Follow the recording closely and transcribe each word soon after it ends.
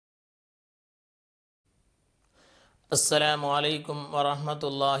السلام عليكم ورحمة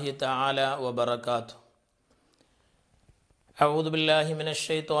الله تعالى وبركاته. أعوذ بالله من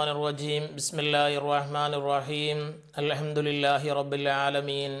الشيطان الرجيم. بسم الله الرحمن الرحيم. الحمد لله رب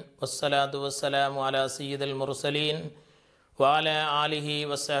العالمين والصلاة والسلام على سيد المرسلين وعلى آله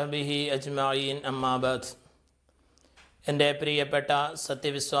وصحبه أجمعين أما بعد. എൻ്റെ പ്രിയപ്പെട്ട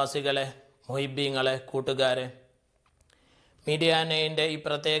സത്യവിശ്വാസികളെ, മുഹിബ്ബീങ്ങളെ, കൂട്ടുകാരെ, മീഡിയ നൈൻ്റെ ഈ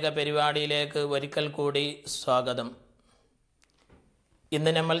പ്രത്യേക പരിപാടിയിലേക്ക് ഒരിക്കൽ കൂടി സ്വാഗതം.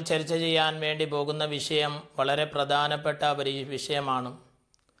 ഇന്ന് നമ്മൾ ചർച്ച ചെയ്യാൻ വേണ്ടി പോകുന്ന വിഷയം വളരെ പ്രധാനപ്പെട്ട ഒരു വിഷയമാണ്.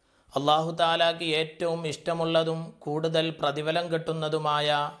 അല്ലാഹു തആലയ്ക്ക് ഏറ്റവും ഇഷ്ടമുള്ളതും കൂടുതൽ പ്രതിഫലം കിട്ടുന്നതുമായ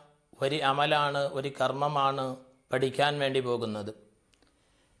ഒരു അമലാണ്, ഒരു കർമ്മമാണ് പഠിക്കാൻ വേണ്ടി പോകുന്നത്.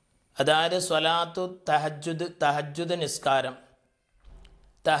 അതായത് സ്വലാത്തു തഹജ്ജുദ് നിസ്കാരം.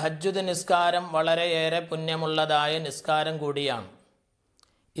 തഹജ്ജുദ് നിസ്കാരം വളരെയേറെ പുണ്യമുള്ളതായ നിസ്കാരം കൂടിയാണ്.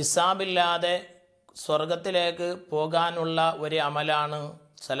 ഹിസാബില്ലാതെ സ്വർഗത്തിലേക്ക് പോകാനുള്ള ഒരു അമലാണ്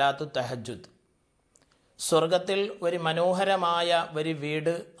സലാത്തു തഹജ്ജുദ്. സ്വർഗത്തിൽ ഒരു മനോഹരമായ ഒരു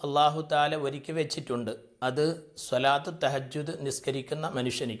വീട് അല്ലാഹു തആല ഒരുക്കി വെച്ചിട്ടുണ്ട്. അത് സ്വലാത്തു തഹജ്ജുദ് നിസ്കരിക്കുന്ന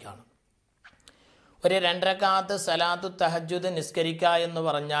മനുഷ്യനിക്കാണ്. ഒരു 2 റക്അത്ത് സലാത്തു തഹജ്ജുദ് നിസ്കരിക്കുക എന്ന്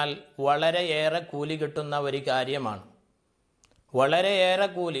പറഞ്ഞാൽ വളരെയേറെ കൂലി കിട്ടുന്ന ഒരു കാര്യമാണ്. വളരെയേറെ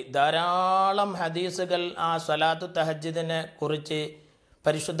കൂലി. ധാരാളം ഹദീസുകൾ ആ സ്വലാത്തു തഹജ്ജുദിനെ കുറിച്ച്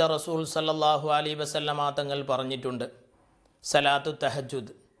പരിശുദ്ധ റസൂൽ സല്ലല്ലാഹു അലൈഹി വസല്ലമ തങ്ങൾ പറഞ്ഞിട്ടുണ്ട്. സലാത്തു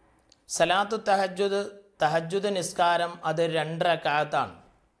തഹജ്ജുദ് നിസ്കാരം അത് 2 റക്അത്താണ്.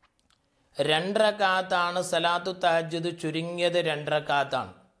 2 റക്അത്താണ് സലാത്തു തഹജ്ജുദ്. ചുരുങ്ങിയത് 2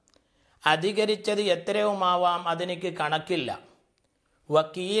 റക്അത്താണ്. അധികരിച്ചത് എത്രയുമാവാം, അതെനിക്ക് കണക്കില്ല.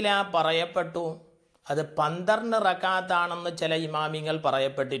 വക്കീല പറയപ്പെട്ടു അത് 12 റക്അത്താണെന്ന് ചില ഇമാമിങ്ങൾ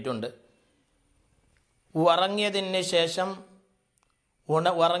പറയപ്പെട്ടിട്ടുണ്ട്.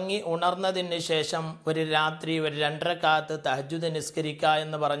 ഉണർന്നതിന് ശേഷം ഒരു രാത്രി ഒരു 2 റക്അത്ത് തഹജ്ജുദ് നിസ്കരിക്കുക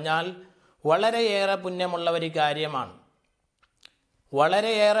എന്ന് പറഞ്ഞാൽ വളരെയേറെ പുണ്യമുള്ള ഒരു കാര്യമാണ്.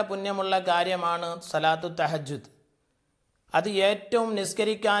 വളരെയേറെ പുണ്യമുള്ള കാര്യമാണ് സലാത്തു തഹജ്ജുദ്. അത് ഏറ്റവും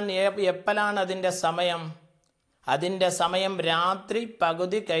നിസ്കരിക്കാൻ എപ്പോഴാണ് അതിൻ്റെ സമയം രാത്രി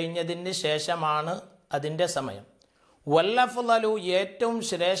പകുതി കഴിഞ്ഞതിന് ശേഷമാണ് അതിൻ്റെ സമയം. വല്ലഫ്ളു ഏറ്റവും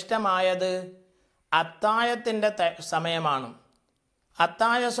ശ്രേഷ്ഠമായത് അത്താഴത്തിൻ്റെ സമയമാണ്.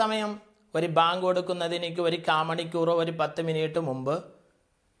 അത്താഴ സമയം ഒരു ബാങ്ക് കൊടുക്കുന്നതിനേക്ക് ഒരു കാമണിക്കൂറോ ഒരു 10 മിനിറ്റ് മുമ്പ്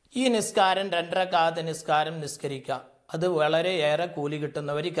ഈ നിസ്കാരം 2 റക്അത്ത് നിസ്കാരം നിസ്കരിക്കുക. അത് വളരെയേറെ കൂലി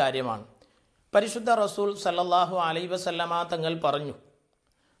കിട്ടുന്ന ഒരു കാര്യമാണ്. പരിശുദ്ധ റസൂൽ സല്ലല്ലാഹു അലൈഹി വസല്ലമ തങ്ങൾ പറഞ്ഞു,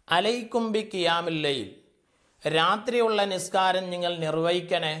 അലൈക്കും ബി ഖിയാമിൽ ലൈൽ, രാത്രിയുള്ള നിസ്കാരം നിങ്ങൾ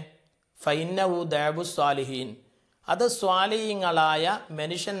നിർവഹിക്കണേ. ഫൈന്നഹു ദഅബു സ്വാലിഹീൻ, അത് സ്വാലിഹീങ്ങളായ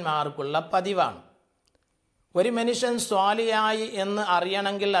മനുഷ്യന്മാർക്കുള്ള പതിവാണ്. ഒരു മനുഷ്യൻ സ്വാലിയായി എന്ന്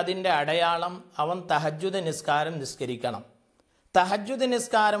അറിയണമെങ്കിൽ അതിൻ്റെ അടയാളം അവൻ തഹജ്ജുദ് നിസ്കാരം നിസ്കരിക്കണം. തഹജ്ജുദ്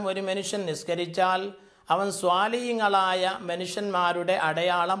നിസ്കാരം ഒരു മനുഷ്യൻ നിസ്കരിച്ചാൽ അവൻ സ്വാലിഹീങ്ങളായ മനുഷ്യന്മാരുടെ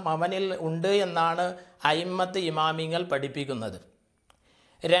അടയാളം അവനിൽ ഉണ്ട് എന്നാണ് അയിമ്മത്ത് ഇമാമിങ്ങൾ പഠിപ്പിക്കുന്നത്.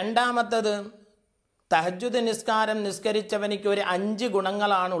 രണ്ടാമത്തത്, തഹജ്ജുദ് നിസ്കാരം നിസ്കരിച്ചവനിക്ക് ഒരു 5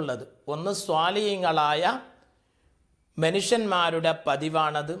 ഗുണങ്ങളാണുള്ളത്. ഒന്ന്, സ്വാലിഹീങ്ങളായ മനുഷ്യന്മാരുടെ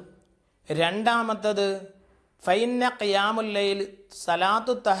പതിവാണത്. രണ്ടാമത്തത്, ഫൈന്ന ഖിയാമുൽ ലൈൽ,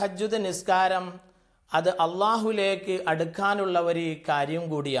 സലാത്തു തഹജ്ജുദ് നിസ്കാരം അത് അള്ളാഹുലേക്ക് അടുക്കാനുള്ള ഒരു കാര്യം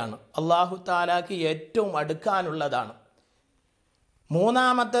കൂടിയാണ്. അള്ളാഹു തആലയ്ക്ക് ഏറ്റവും അടുക്കാനുള്ളതാണ്.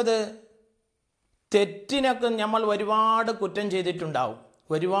 മൂന്നാമത്തത്, തെറ്റിനൊക്കെ നമ്മൾ ഒരുപാട് കുറ്റം ചെയ്തിട്ടുണ്ടാവും,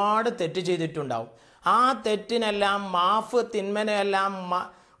 ഒരുപാട് തെറ്റ് ചെയ്തിട്ടുണ്ടാവും. ആ തെറ്റിനെല്ലാം തിന്മനെല്ലാം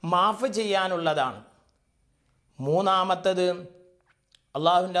മാഫ് ചെയ്യാനുള്ളതാണ്. മൂന്നാമത്തത്,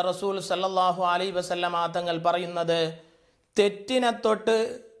 അള്ളാഹുവിൻ്റെ റസൂൽ സല്ലല്ലാഹു അലൈഹി വസല്ലമ തങ്ങൾ പറയുന്നത്, തെറ്റിനെ തൊട്ട്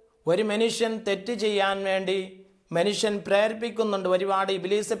ഒരു മനുഷ്യൻ തെറ്റ് ചെയ്യാൻ വേണ്ടി മനുഷ്യൻ പ്രേരിപ്പിക്കുന്നുണ്ട്. ഒരുപാട്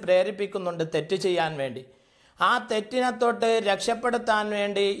ഇബ്ലീസ് പ്രേരിപ്പിക്കുന്നുണ്ട് തെറ്റ് ചെയ്യാൻ വേണ്ടി. ആ തെറ്റിനെ തൊട്ട് രക്ഷപ്പെടുത്താൻ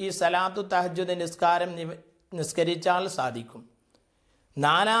വേണ്ടി ഈ സലാത്തു തഹജ്ജുദ് നിസ്കാരം നിസ്കരിച്ചാൽ സാധിക്കും.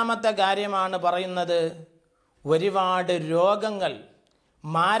 നാലാമത്തെ കാര്യമാണ് പറയുന്നത്, ഒരുപാട് രോഗങ്ങൾ,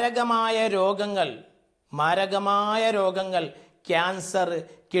 മാരകമായ രോഗങ്ങൾ, ക്യാൻസർ,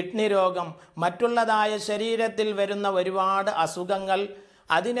 കിഡ്നി രോഗം, മറ്റുള്ളതായ ശരീരത്തിൽ വരുന്ന ഒരുപാട് അസുഖങ്ങൾ,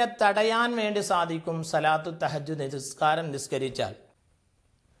 അതിനെ തടയാൻ വേണ്ടി സാധിക്കും സലാത്തു തഹജ്ജുദ് നിസ്കാരം നിസ്കരിച്ചാൽ.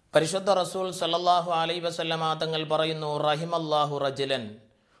 പരിശുദ്ധ റസൂൽ സല്ലല്ലാഹു അലൈഹി വസല്ലമ തങ്ങൾ പറയുന്നു, റഹിമല്ലാഹു റജുലൻ,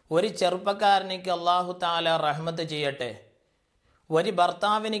 ഒരു ചെറുപ്പക്കാരനിക്ക് അല്ലാഹു തആല റഹ്മത്ത് ചെയ്യട്ടെ, ഒരു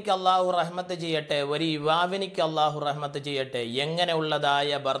ഭർത്താവിനിക്ക് അല്ലാഹു റഹ്മത്ത് ചെയ്യട്ടെ, ഒരു യുവാവിനിക്ക് അല്ലാഹു റഹ്മത്ത് ചെയ്യട്ടെ. എങ്ങനെയുള്ളതായ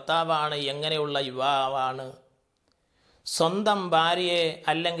ഭർത്താവാണ്, എങ്ങനെയുള്ള യുവാവാണ്? സ്വന്തം ഭാര്യയെ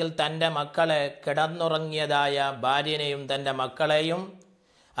അല്ലെങ്കിൽ തൻ്റെ മക്കളെ, കിടന്നുറങ്ങിയതായ ഭാര്യനെയും തൻ്റെ മക്കളെയും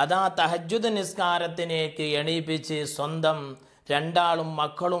അതാ തഹജ്ജുദ് നിസ്കാരത്തിലേക്ക് എണീപ്പിച്ച് സ്വന്തം രണ്ടാളും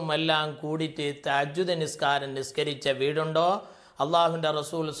മക്കളും എല്ലാം കൂടിയിട്ട് തഹജ്ജുദ് നിസ്കാരം നിസ്കരിച്ച വീടുണ്ടോ? അള്ളാഹുവിൻ്റെ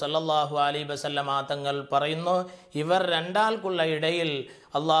റസൂൽ സല്ലല്ലാഹു അലൈഹി വസല്ലമ തങ്ങൾ പറയുന്നു, ഇവർ രണ്ടാൾക്കുള്ള ഇടയിൽ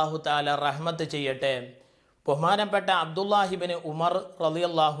അള്ളാഹു തആല റഹ്മത്ത് ചെയ്യട്ടെ. ബഹുമാനപ്പെട്ട അബ്ദുല്ലാഹിബ്നു ഉമർ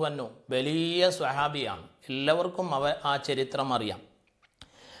റളിയല്ലാഹു അൻഹു വലിയ സ്വഹാബിയാണ്. എല്ലാവർക്കും ആ ചരിത്രം അറിയാം.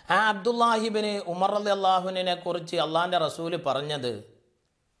 ആ അബ്ദുല്ലാഹിബ്നു ഉമർ റളിയല്ലാഹുവിനെ കുറിച്ച് അള്ളാഹിൻ്റെ റസൂൽ പറഞ്ഞത്,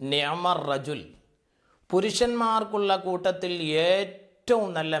 നിഅമർ റജുൽ, പുരുഷന്മാർക്കുള്ള കൂട്ടത്തിൽ ഏറ്റവും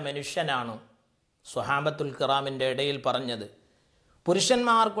നല്ല മനുഷ്യനാണ്. സ്വഹാബത്തുൽ കിറാമിൻ്റെ ഇടയിൽ പറഞ്ഞത്,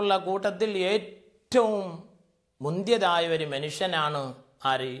 പുരുഷന്മാർക്കുള്ള കൂട്ടത്തിൽ ഏറ്റവും മുന്തിയതായ ഒരു മനുഷ്യനാണ്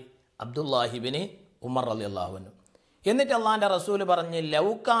ആര്? അബ്ദുല്ലാഹിബ്നു ഉമർ റളിയല്ലാഹു അൻഹു. എന്നിട്ട് അള്ളാഹിൻ്റെ റസൂൽ പറഞ്ഞ്,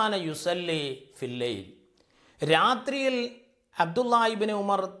 ലൗകാന യുസല്ലി ഫില്ലൈൽ, രാത്രിയിൽ അബ്ദുല്ലാഹിബ്നു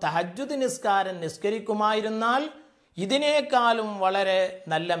ഉമർ തഹജ്ജുദ് നിസ്കാരം നിസ്കരിക്കുമായിരുന്നാൽ ഇതിനേക്കാളും വളരെ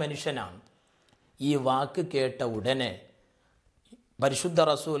നല്ല മനുഷ്യനാണ്. ഈ വാക്ക് കേട്ട ഉടനെ പരിശുദ്ധ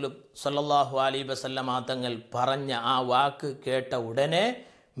റസൂൽ സല്ലല്ലാഹു അലൈഹി വസല്ലമ തങ്ങൾ പറഞ്ഞ ആ വാക്ക് കേട്ട ഉടനെ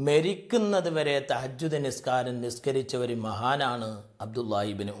മരിക്കുന്നത് വരെ തഹജ്ജുദ് നിസ്കാരം നിസ്കരിച്ച ഒരു മഹാനാണ്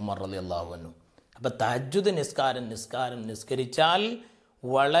അബ്ദുല്ലാഹിബ്നു ഉമർ റളിയല്ലാഹു അൻഹു. അപ്പം തഹജ്ജുദ് നിസ്കാരം നിസ്കരിച്ചാൽ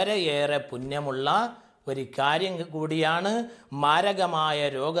വളരെയേറെ പുണ്യമുള്ള ഒരു കാര്യം കൂടിയാണ്. മാരകമായ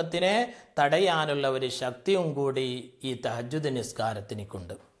രോഗത്തിനെ തടയാനുള്ള ഒരു ശക്തിയും കൂടി ഈ തഹജ്ജുദ്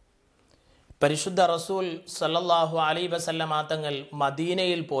നിസ്കാരത്തിനുണ്ട്. പരിശുദ്ധ റസൂൽ സല്ലല്ലാഹു അലൈഹി വസല്ലമ തങ്ങൾ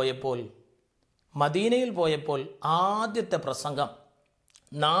മദീനയിൽ പോയപ്പോൾ ആദ്യത്തെ പ്രസംഗം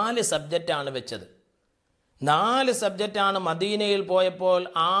 4 സബ്ജക്റ്റാണ് വെച്ചത്. 4 സബ്ജക്റ്റാണ് മദീനയിൽ പോയപ്പോൾ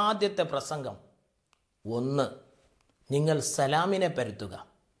ആദ്യത്തെ പ്രസംഗം. 1, നിങ്ങൾ സലാമിനെ പരത്തുക.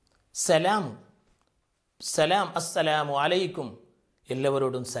 സലാം അസ്സലാമു അലൈക്കും,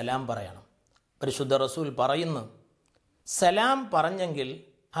 എല്ലാവരോടും സലാം പറയണം. പരിശുദ്ധ റസൂൽ പറയുന്നു, സലാം പറഞ്ഞെങ്കിൽ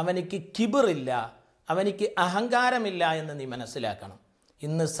അവനിക്ക് കിബിറില്ല, അവനിക്ക് അഹങ്കാരമില്ല എന്ന് നീ മനസ്സിലാക്കണം.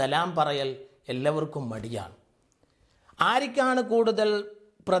 ഇന്ന് സലാം പറയൽ എല്ലാവർക്കും മടിയാണ്. ആർക്കാണ് കൂടുതൽ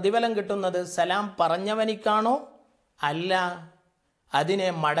പ്രതിഫലം കിട്ടുന്നത്? സലാം പറഞ്ഞവനിക്കാണോ അല്ല അതിനെ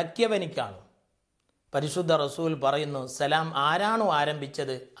മടക്കിയവനിക്കാണോ? പരിശുദ്ധ റസൂൽ പറയുന്നു, സലാം ആരാണോ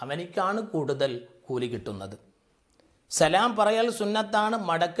ആരംഭിച്ചത് അവനിക്കാണ് കൂടുതൽ കൂലി കിട്ടുന്നത്. സലാം പറയൽ സുന്നത്താണ്,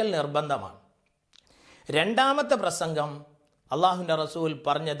 മടക്കൽ നിർബന്ധമാണ്. രണ്ടാമത്തെ പ്രസംഗം അള്ളാഹുവിൻ്റെ റസൂൽ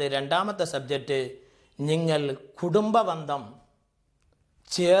പറഞ്ഞത്, രണ്ടാമത്തെ സബ്ജക്റ്റ് നിങ്ങൾ കുടുംബബന്ധം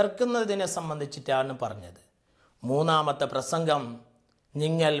ചേർക്കുന്നതിനെ സംബന്ധിച്ചിട്ടാണ് പറഞ്ഞത്. മൂന്നാമത്തെ പ്രസംഗം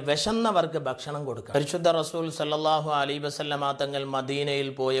നിങ്ങൾ വിശന്നവർക്ക് ഭക്ഷണം കൊടുക്കുക. പരിശുദ്ധ റസൂൽ സല്ലല്ലാഹു അലൈഹി വസല്ലമ തങ്ങൾ മദീനയിൽ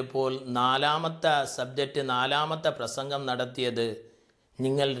പോയപ്പോൾ നാലാമത്തെ പ്രസംഗം നടത്തിയത്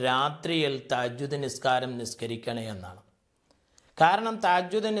നിങ്ങൾ രാത്രിയിൽ തഹജ്ജുദ് നിസ്കാരം നിസ്കരിക്കണേ എന്നാണ്. കാരണം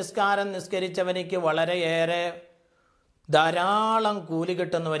തഹജ്ജുദ് നിസ്കാരം നിസ്കരിച്ചവനിക്ക് വളരെയേറെ ധാരാളം കൂലി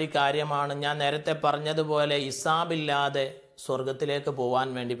കിട്ടുന്ന ഒരു കാര്യമാണ്. ഞാൻ നേരത്തെ പറഞ്ഞതുപോലെ ഹിസാബില്ലാതെ സ്വർഗത്തിലേക്ക് പോകാൻ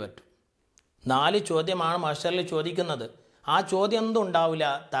വേണ്ടി പറ്റും. 4 ചോദ്യമാണ് മഹ്ശറിൽ ചോദിക്കുന്നത്. ആ ചോദ്യം ഒന്നും ഉണ്ടാവില്ല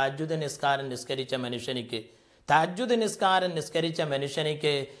തഹജ്ജുദ് നിസ്കാരം നിസ്കരിച്ച മനുഷ്യനിക്ക്. തഹജ്ജുദ് നിസ്കാരം നിസ്കരിച്ച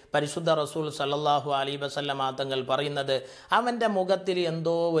മനുഷ്യനിക്ക് പരിശുദ്ധ റസൂൽ സല്ലല്ലാഹു അലൈഹി വസല്ലമ തങ്ങൾ പറയുന്നത്, അവൻ്റെ മുഖത്തിൽ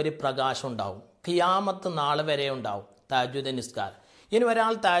എന്തോ ഒരു പ്രകാശം ഉണ്ടാവും. ഖിയാമത്ത് നാൾ വരെ ഉണ്ടാവും തഹജ്ജുദ് നിസ്കാരം. ഇനി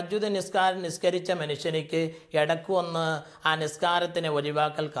ഒരാൾ തഹജ്ജുദ് നിസ്കാരം നിസ്കരിച്ച മനുഷ്യനിക്ക് ഇടയ്ക്ക് വന്ന് ആ നിസ്കാരത്തിനെ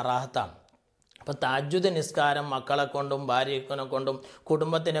ഒഴിവാക്കൽ കറാഹത്താണ്. അപ്പോൾ തഹജ്ജുദ് നിസ്കാരം മക്കളെ കൊണ്ടും ഭാര്യനെ കൊണ്ടും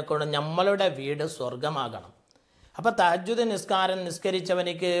കുടുംബത്തിനെ കൊണ്ടും നമ്മളുടെ വീട് സ്വർഗമാകണം. അപ്പോൾ തഹജ്ജുദ് നിസ്കാരം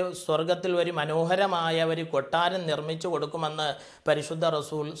നിസ്കരിച്ചവനിക്ക് സ്വർഗത്തിൽ ഒരു മനോഹരമായ ഒരു കൊട്ടാരം നിർമ്മിച്ചു കൊടുക്കുമെന്ന് പരിശുദ്ധ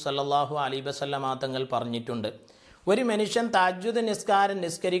റസൂൽ സല്ലല്ലാഹു അലൈഹി വസല്ലമ തങ്ങൾ പറഞ്ഞിട്ടുണ്ട്. ഒരു മനുഷ്യൻ തഹജ്ജുദ് നിസ്കാരം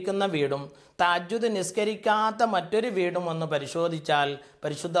നിസ്കരിക്കുന്ന വീടും തഹജ്ജുദ് നിസ്കരിക്കാത്ത മറ്റൊരു വീടും ഒന്ന് പരിശോധിച്ചാൽ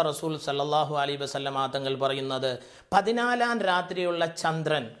പരിശുദ്ധ റസൂൽ സല്ലല്ലാഹു അലൈഹി വസല്ലമ തങ്ങൾ പറയുന്നത്, 14-ാം രാത്രിയുള്ള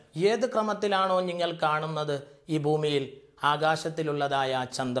ചന്ദ്രൻ ഏത് ക്രമത്തിലാണോ നിങ്ങൾ കാണുന്നത് ഈ ഭൂമിയിൽ ആകാശത്തിലുള്ളതായ ആ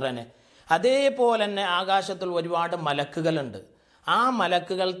ചന്ദ്രനെ, അതേപോലെ തന്നെ ആകാശത്തിൽ ഒരുപാട് മലക്കുകളുണ്ട്. ആ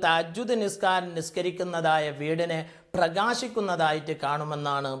മലക്കുകൾ തഹജ്ജുദ് നിസ്കാരം നിസ്കരിക്കുന്നതായ വീടിനെ പ്രകാശിക്കുന്നതായിട്ട്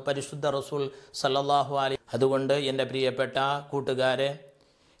കാണുമെന്നാണ് പരിശുദ്ധ റസൂൽ സല്ലല്ലാഹു അലൈഹി. അതുകൊണ്ട് എൻ്റെ പ്രിയപ്പെട്ട കൂട്ടുകാരെ,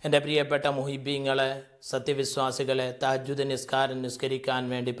 എൻ്റെ പ്രിയപ്പെട്ട മുഹിബ്ബീങ്ങളെ, സത്യവിശ്വാസികളെ, തഹജ്ജുദ് നിസ്കാരം നിസ്കരിക്കാൻ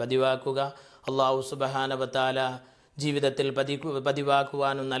വേണ്ടി പതിവാക്കുക. അല്ലാഹു സുബ്ഹാനഹു വ തആല ജീവിതത്തിൽ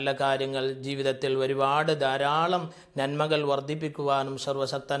പതിവാക്കുവാനും നല്ല കാര്യങ്ങൾ ജീവിതത്തിൽ ഒരുപാട് ധാരാളം നന്മകൾ വർദ്ധിപ്പിക്കുവാനും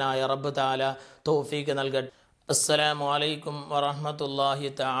സർവശക്തനായ റബ്ബ് തആല തൗഫീഖ് നൽകട്ടെ. അസ്സലാമു അലൈക്കും വറഹ്മത്തുള്ളാഹി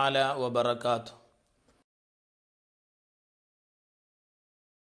തആല വബറകാതുഹു.